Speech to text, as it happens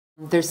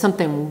There's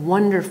something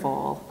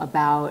wonderful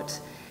about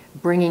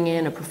bringing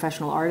in a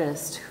professional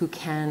artist who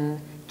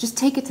can just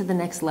take it to the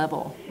next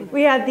level.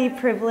 We had the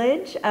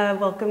privilege of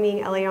welcoming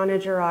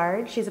Eliana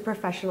Girard. She's a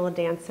professional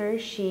dancer.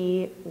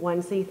 She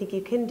won So You Think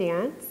You Can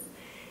Dance.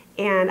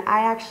 And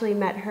I actually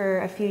met her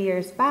a few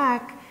years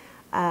back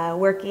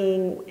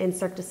working in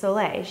Cirque du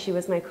Soleil. She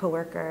was my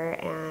coworker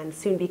and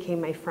soon became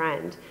my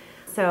friend.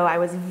 So I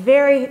was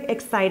very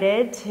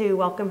excited to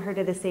welcome her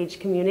to the Sage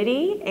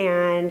community,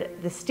 and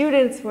the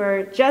students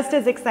were just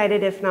as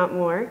excited, if not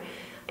more.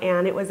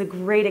 And it was a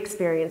great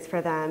experience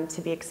for them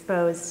to be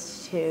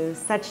exposed to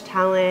such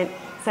talent,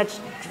 such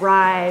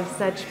drive,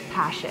 such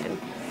passion.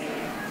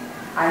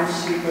 I'm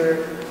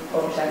super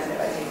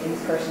oversensitive. I take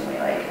things personally.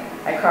 Like,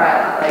 I cry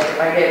a lot. Like,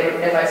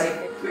 if I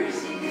say,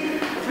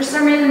 for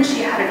some reason,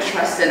 she had a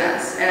trust in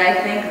us, and I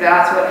think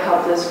that's what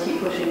helped us keep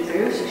pushing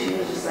through. So she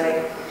was just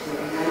like,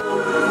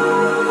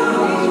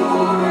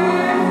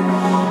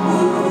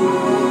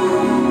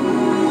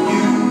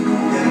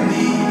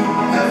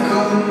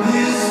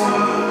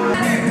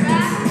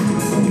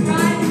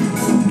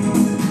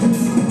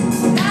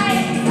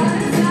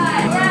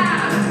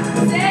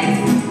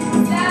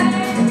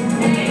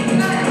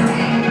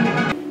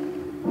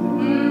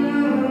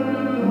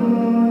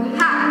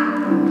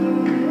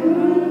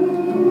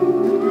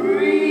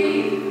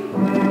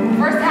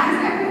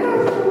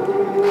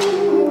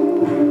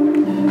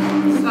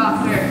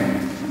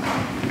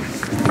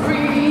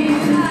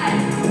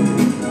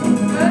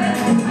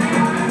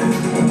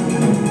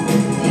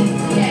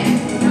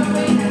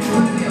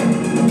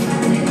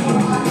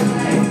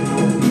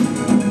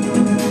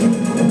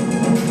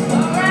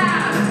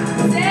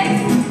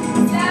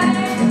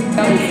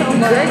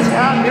 Good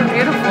job, you're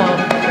beautiful.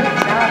 Good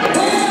job.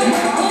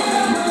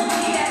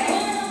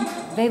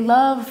 They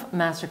love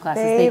master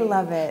classes. They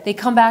love it. They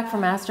come back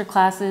from master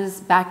classes,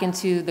 back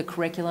into the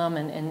curriculum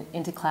and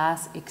into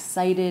class,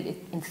 excited,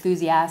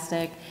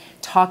 enthusiastic,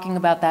 talking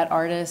about that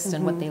artist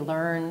and what they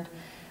learned,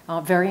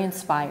 very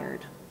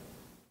inspired.